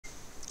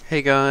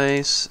Hey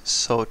guys,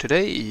 so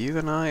today you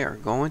and I are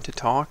going to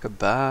talk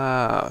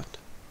about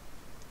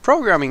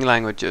programming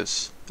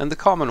languages and the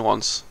common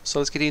ones. So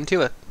let's get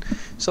into it.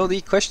 So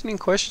the question in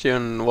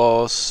question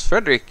was,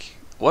 Frederick,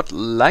 what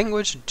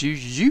language do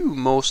you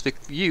mostly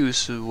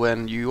use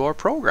when you are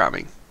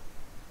programming?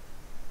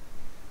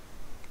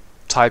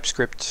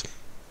 TypeScript.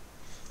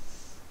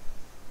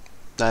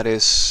 That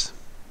is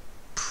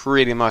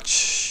pretty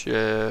much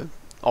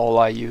all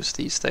I use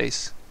these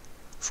days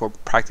for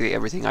practically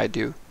everything I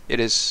do. It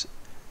is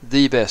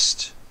the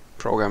best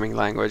programming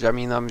language. I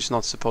mean, I'm just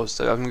not supposed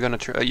to.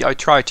 I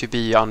try to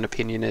be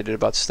unopinionated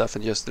about stuff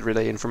and just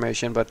relay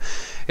information, but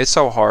it's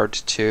so hard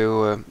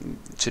to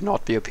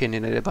not be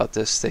opinionated about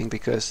this thing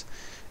because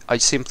I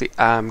simply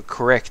am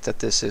correct that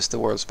this is the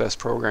world's best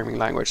programming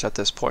language at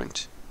this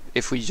point.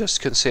 If we just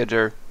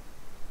consider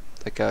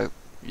like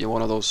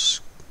one of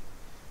those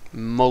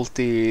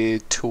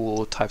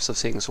multi-tool types of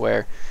things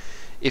where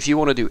if you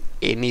want to do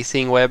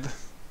anything web,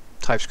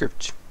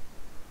 TypeScript,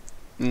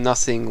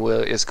 nothing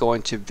is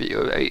going to be.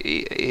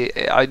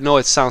 I know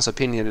it sounds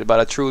opinionated,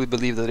 but I truly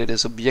believe that it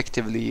is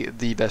objectively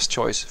the best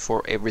choice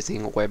for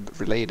everything web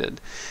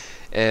related.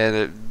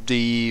 And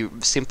the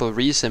simple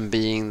reason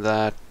being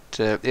that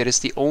it is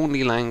the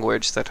only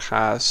language that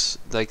has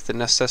like the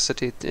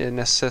necessary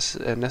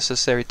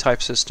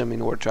type system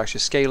in order to actually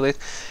scale it,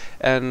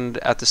 and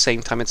at the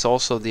same time it's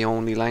also the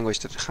only language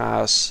that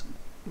has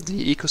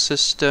the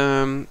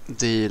ecosystem,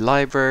 the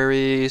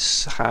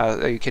libraries,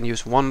 you can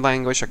use one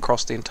language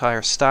across the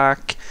entire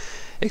stack,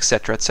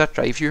 etc,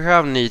 etc. If you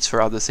have needs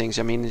for other things,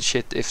 I mean,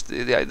 shit, if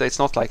it's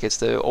not like it's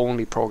the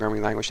only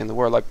programming language in the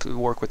world. I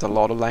work with a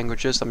lot of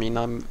languages. I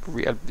mean,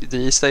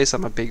 these days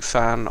I'm a big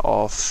fan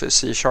of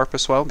C#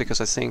 as well,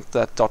 because I think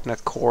that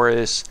 .NET Core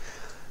is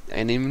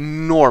an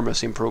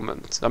enormous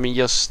improvement. I mean,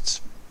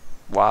 just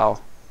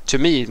wow. To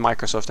me,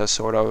 Microsoft has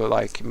sort of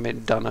like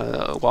done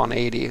a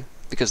 180,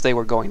 because they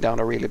were going down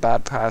a really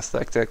bad path,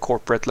 like the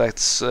corporate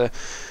let's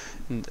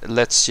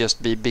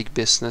just be big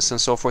business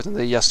and so forth, and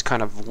they just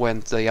kind of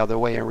went the other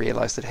way and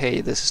realized that, hey,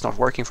 this is not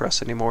working for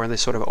us anymore, and they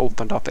sort of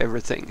opened up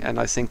everything, and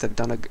I think they've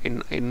done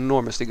an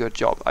enormously good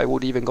job. I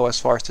would even go as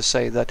far as to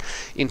say that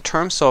in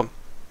terms of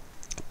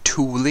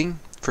tooling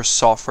for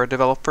software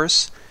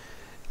developers,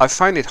 I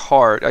find it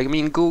hard. I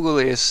mean, Google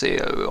is,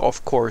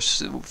 of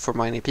course, for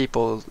many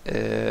people,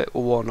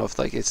 one of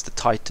it's the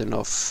titan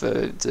of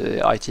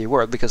the IT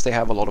world, because they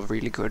have a lot of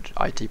really good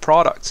IT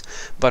products.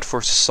 But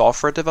for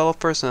software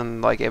developers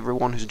and like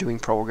everyone who's doing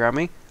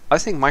programming, I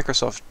think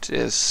Microsoft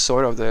is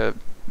sort of it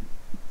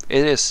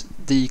is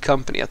the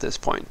company at this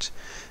point.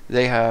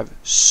 They have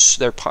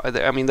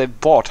they've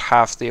bought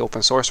half the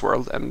open source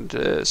world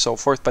and so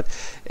forth, but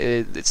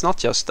it's not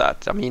just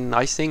that. I mean,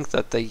 I think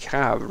that they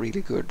have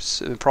really good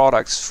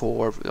products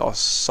for us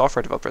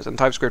software developers, and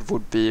TypeScript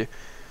would be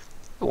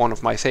one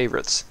of my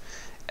favorites.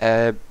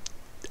 And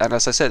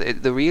as I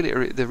said, the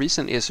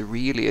reason is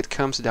really it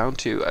comes down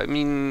to, I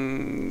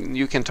mean,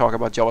 you can talk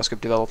about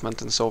JavaScript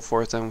development and so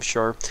forth, and I'm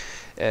sure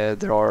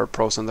there are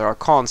pros and there are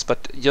cons,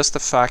 but just the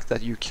fact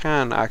that you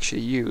can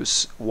actually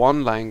use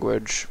one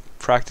language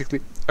practically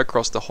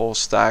across the whole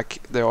stack.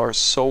 There are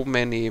so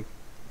many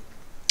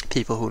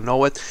people who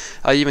know it.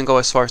 I even go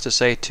as far as to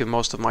say to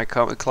most of my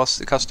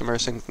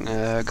customers and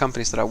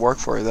companies that I work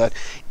for that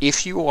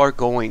if you are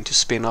going to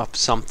spin up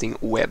something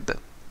web,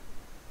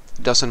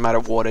 doesn't matter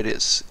what it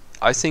is,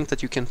 I think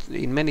that you can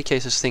in many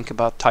cases think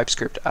about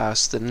TypeScript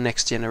as the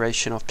next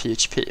generation of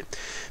PHP.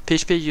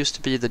 PHP used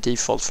to be the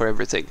default for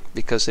everything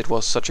because it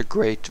was such a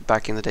great,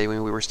 back in the day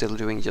when we were still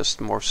doing just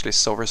mostly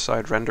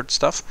server-side rendered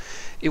stuff,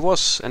 it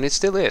was, and it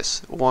still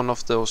is, one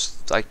of those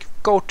like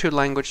go-to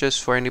languages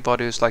for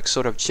anybody who's like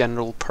sort of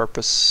general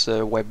purpose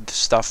web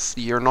stuff.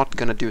 You're not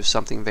gonna do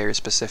something very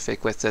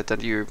specific with it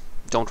and you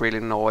don't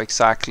really know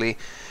exactly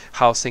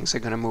how things are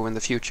gonna move in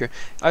the future.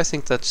 I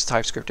think that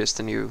TypeScript is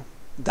the new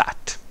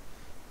that.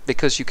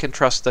 Because you can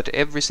trust that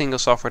every single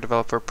software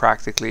developer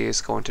practically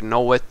is going to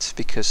know it,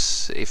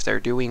 because if they're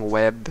doing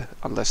web,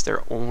 unless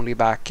they're only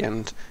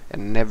backend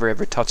and never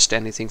ever touched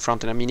anything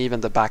frontend, I mean,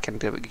 even the backend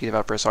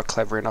developers are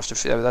clever enough to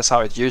that's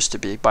how it used to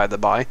be, by the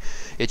by.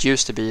 It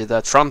used to be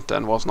that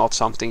frontend was not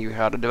something you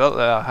had a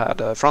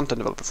frontend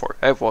developer for.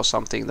 It was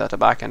something that a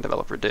backend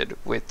developer did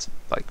with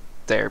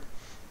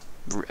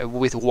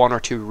with one or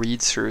two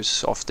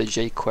read-throughs of the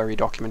jQuery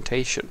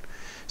documentation.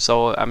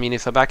 So, I mean,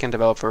 if a backend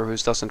developer who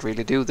doesn't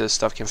really do this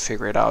stuff can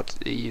figure it out,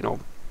 you know,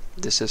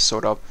 this is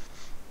sort of,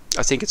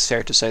 I think it's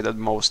fair to say that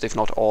most, if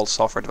not all,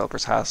 software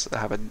developers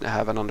have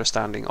an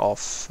understanding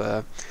of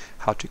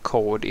how to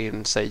code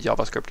in, say,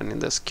 JavaScript, and in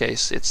this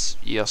case, it's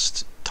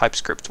just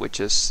TypeScript, which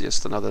is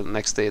just another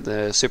next day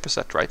the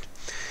superset, right?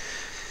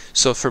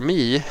 So for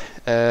me,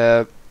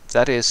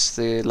 that is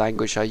the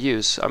language I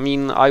use. I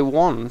mean, I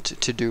want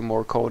to do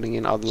more coding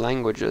in other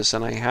languages,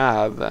 and I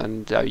have,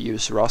 and I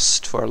use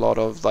Rust for a lot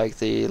of like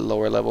the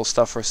lower level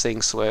stuff or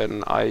things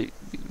when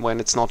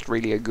it's not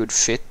really a good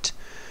fit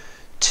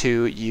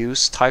to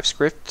use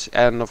TypeScript.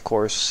 And of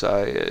course,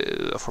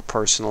 for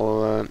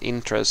personal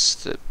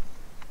interest,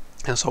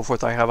 and so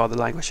forth. I have other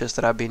languages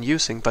that I've been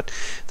using, but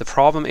the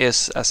problem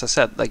is, as I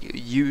said, like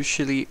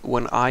usually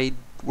when I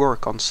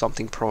work on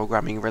something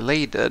programming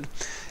related,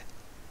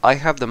 I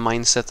have the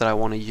mindset that I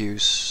want to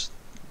use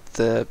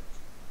the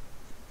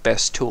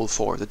best tool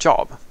for the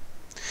job.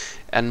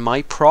 And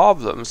my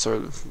problems,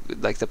 or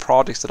like the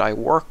projects that I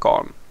work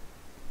on,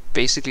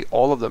 basically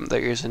all of them, there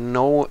is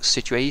no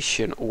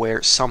situation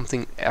where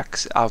something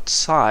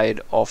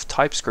outside of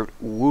TypeScript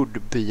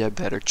would be a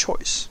better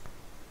choice,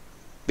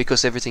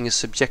 because everything is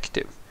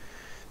subjective.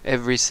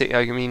 Everything,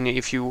 I mean,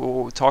 if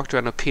you talk to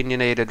an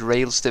opinionated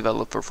Rails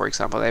developer, for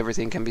example,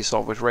 everything can be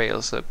solved with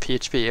Rails.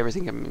 PHP,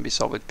 everything can be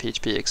solved with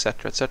PHP,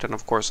 etc., etc. And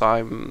of course,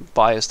 I'm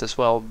biased as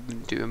well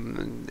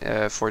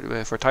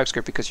for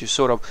TypeScript, because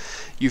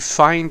you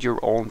find your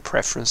own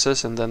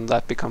preferences, and then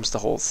that becomes the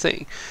whole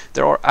thing.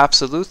 There are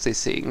absolutely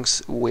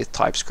things with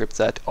TypeScript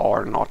that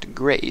are not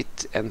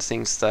great, and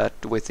things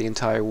that with the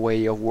entire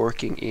way of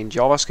working in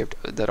JavaScript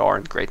that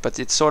aren't great. But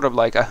it's sort of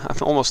like I'm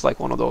almost like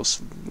one of those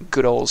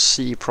good old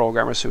C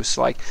programmers who's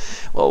like,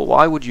 well,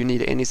 why would you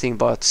need anything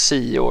but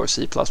C or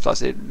C++?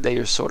 They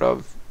are sort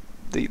of,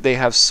 they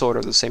have sort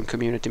of the same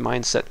community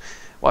mindset.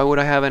 Why would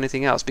I have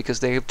anything else? Because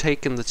they have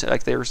taken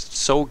they're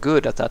so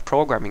good at that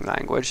programming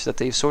language that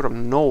they sort of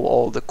know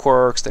all the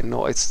quirks. They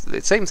know it's the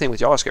same thing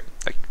with JavaScript.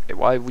 Like,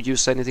 why would you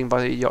use anything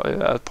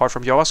apart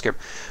from JavaScript?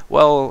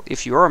 Well,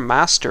 if you're a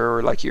master,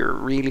 or like you're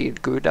really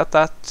good at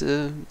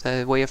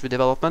that way of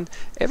development,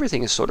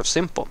 everything is sort of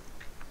simple.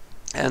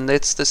 And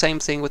it's the same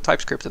thing with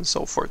TypeScript and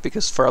so forth,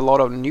 because for a lot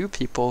of new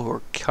people who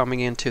are coming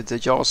into the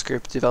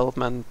JavaScript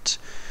development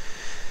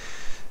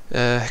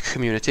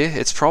community,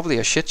 it's probably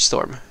a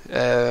shitstorm,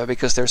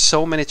 because there's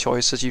so many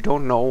choices you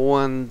don't know,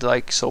 and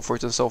like so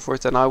forth and so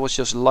forth. And I was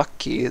just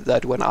lucky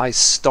that when I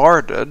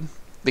started,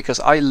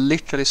 because I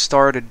literally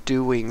started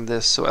doing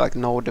this, so like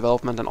node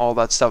development and all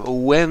that stuff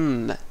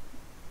when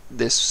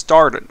this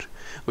started,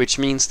 which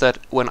means that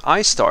when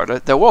I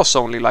started there was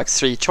only like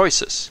 3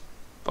 choices,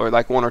 or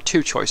like 1 or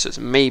 2 choices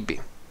maybe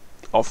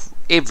of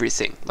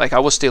everything. Like I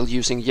was still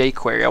using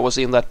jQuery. I was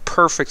in that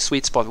perfect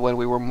sweet spot when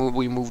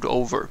we moved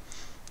over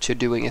to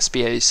doing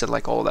SPAs and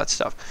like all that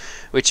stuff,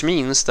 which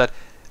means that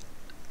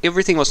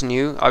everything was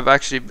new. I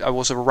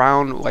was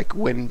around like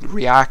when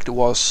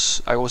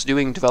I was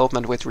doing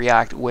development with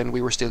React when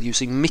we were still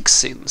using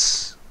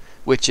mixins,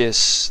 which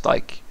is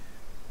like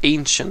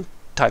ancient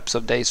types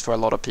of days for a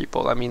lot of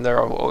people. I mean, there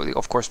are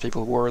of course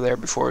people who were there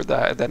before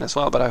that then as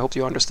well, but I hope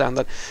you understand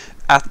that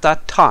at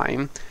that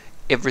time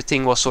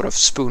everything was sort of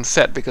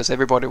spoon-fed, because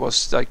everybody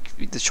was like,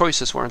 the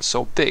choices weren't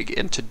so big.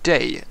 And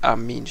today, I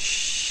mean,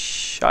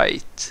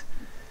 shite,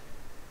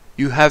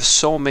 you have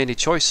so many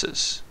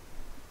choices,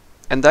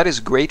 and that is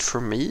great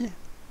for me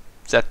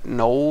that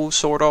know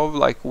sort of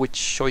like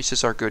which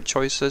choices are good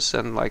choices,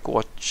 and like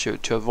what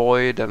to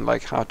avoid, and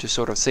like how to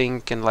sort of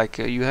think, and like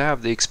you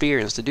have the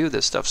experience to do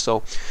this stuff.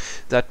 So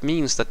that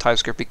means that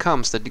TypeScript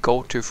becomes the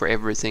go-to for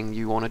everything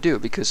you want to do,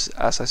 because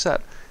as I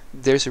said,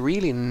 there's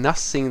really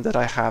nothing that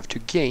I have to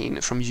gain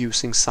from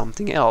using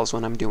something else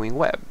when I'm doing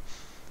web.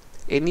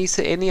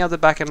 Any other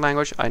backend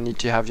language, I need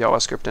to have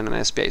JavaScript and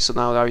an SPA. So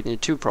now I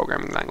need 2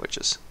 programming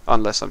languages,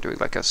 unless I'm doing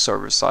like a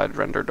server-side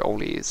rendered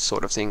only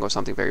sort of thing, or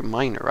something very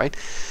minor, right?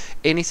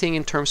 Anything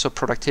in terms of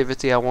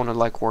productivity, I want to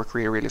like work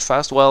really, really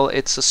fast. Well,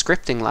 it's a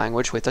scripting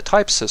language with a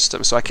type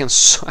system, so I can.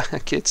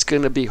 It's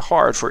going to be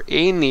hard for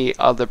any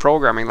other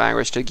programming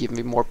language to give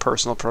me more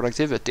personal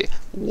productivity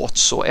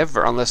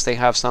whatsoever, unless they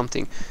have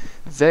something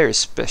very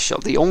special.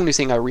 The only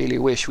thing I really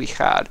wish we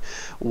had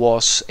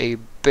was a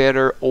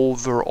better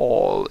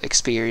overall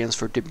experience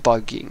for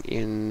debugging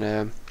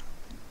in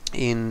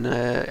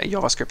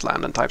JavaScript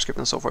land and TypeScript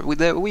and so forth.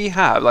 We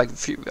have like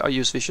I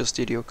use Visual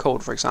Studio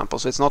Code, for example,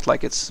 so it's not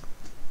like it's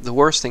the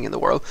worst thing in the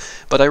world,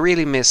 but I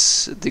really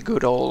miss the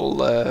good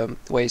old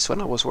ways when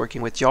I was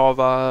working with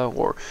Java,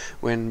 or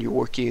when you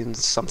work in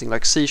something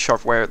like C#,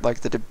 where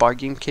like the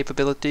debugging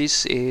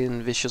capabilities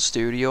in Visual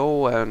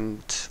Studio,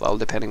 and well,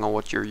 depending on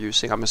what you're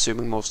using, I'm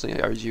assuming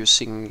mostly are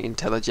using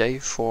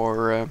IntelliJ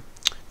for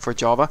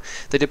Java.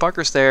 The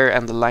debuggers there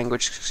and the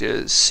language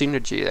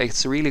synergy,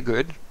 it's really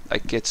good.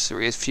 Like it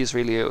feels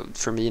really,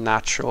 for me,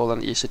 natural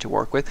and easy to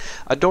work with.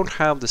 I don't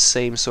have the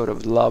same sort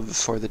of love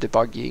for the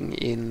debugging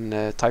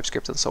in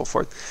TypeScript and so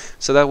forth.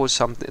 So that was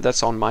something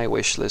that's on my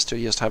wish list, to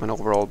just have an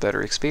overall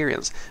better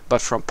experience.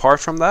 But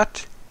apart from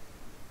that,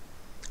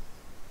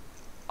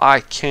 I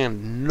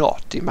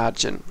cannot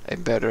imagine a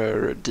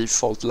better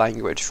default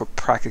language for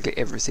practically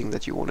everything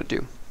that you want to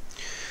do.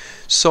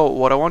 So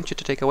what I want you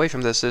to take away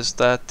from this is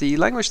that the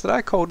language that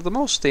I code the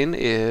most in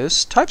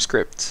is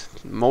TypeScript,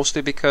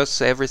 mostly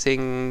because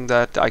everything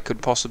that I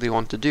could possibly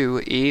want to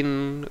do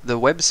in the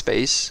web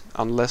space,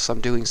 unless I'm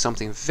doing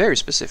something very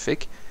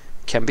specific,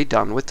 can be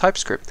done with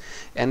TypeScript.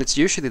 And it's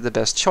usually the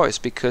best choice,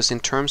 because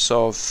in terms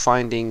of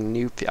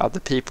finding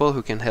other people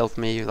who can help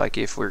me, like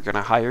if we're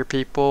gonna hire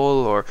people,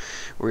 or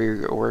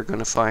we're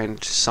gonna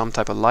find some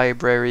type of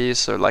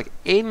libraries, or like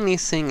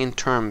anything in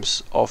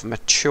terms of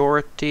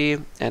maturity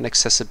and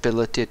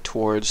accessibility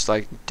towards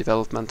like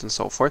development and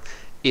so forth,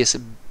 is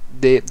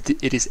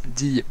it is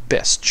the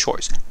best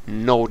choice,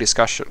 no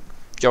discussion.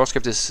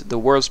 JavaScript is the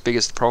world's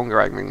biggest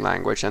programming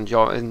language, and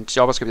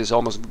JavaScript is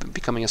almost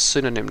becoming a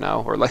synonym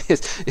now. Or like,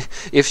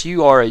 if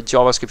you are a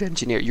JavaScript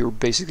engineer, you're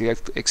basically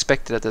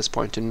expected at this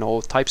point to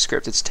know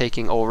TypeScript. It's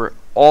taking over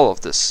all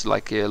of this,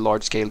 like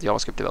large-scale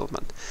JavaScript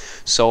development.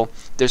 So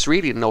there's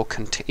really no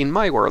in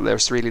my world,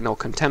 there's really no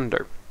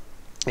contender.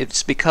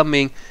 It's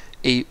becoming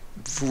an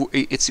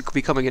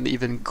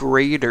even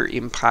greater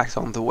impact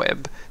on the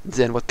web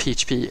than what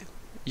PHP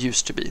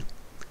used to be.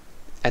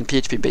 And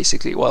PHP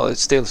basically, well, it's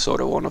still sort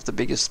of one of the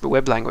biggest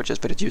web languages,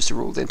 but it used to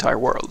rule the entire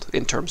world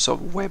in terms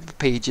of web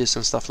pages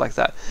and stuff like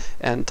that.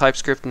 And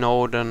TypeScript,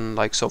 Node, and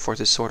like so forth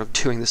is sort of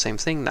doing the same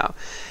thing now.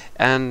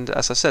 And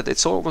as I said,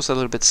 it's almost a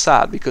little bit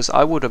sad, because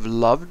I would have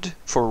loved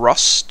for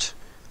Rust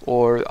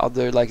or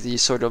other like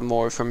these sort of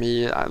more, for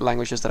me,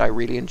 languages that I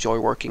really enjoy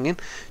working in,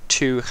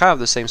 to have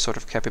the same sort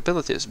of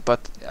capabilities.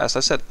 But as I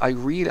said,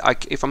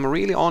 if I'm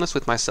really honest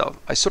with myself,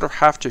 I sort of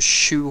have to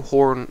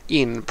shoehorn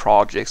in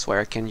projects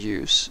where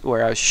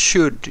I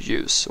should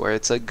use, where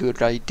it's a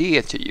good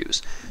idea to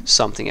use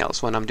something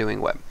else when I'm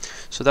doing web.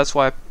 So that's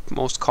why I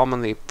most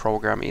commonly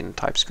program in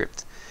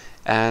TypeScript.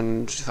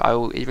 And I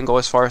will even go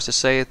as far as to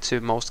say it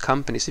to most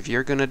companies: if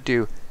you're gonna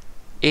do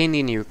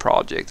any new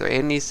project or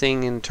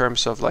anything in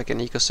terms of like an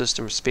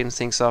ecosystem, spin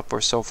things up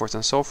or so forth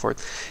and so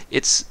forth,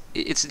 it's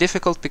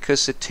difficult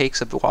because it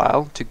takes a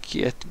while to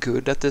get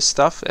good at this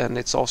stuff, and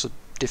it's also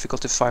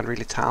difficult to find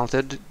really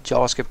talented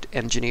JavaScript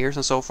engineers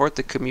and so forth.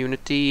 The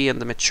community and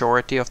the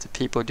maturity of the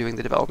people doing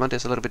the development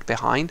is a little bit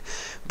behind,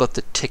 but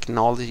the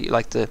technology,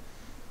 like the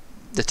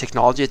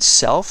technology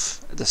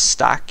itself, the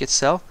stack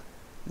itself,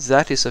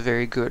 that is a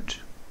very good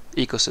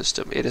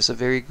ecosystem. It is a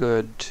very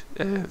good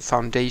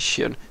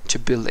foundation to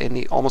build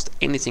almost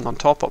anything on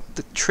top of.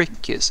 The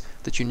trick is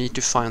that you need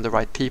to find the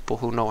right people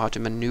who know how to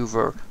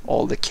maneuver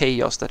all the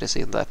chaos that is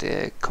in that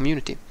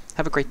community.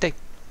 Have a great day.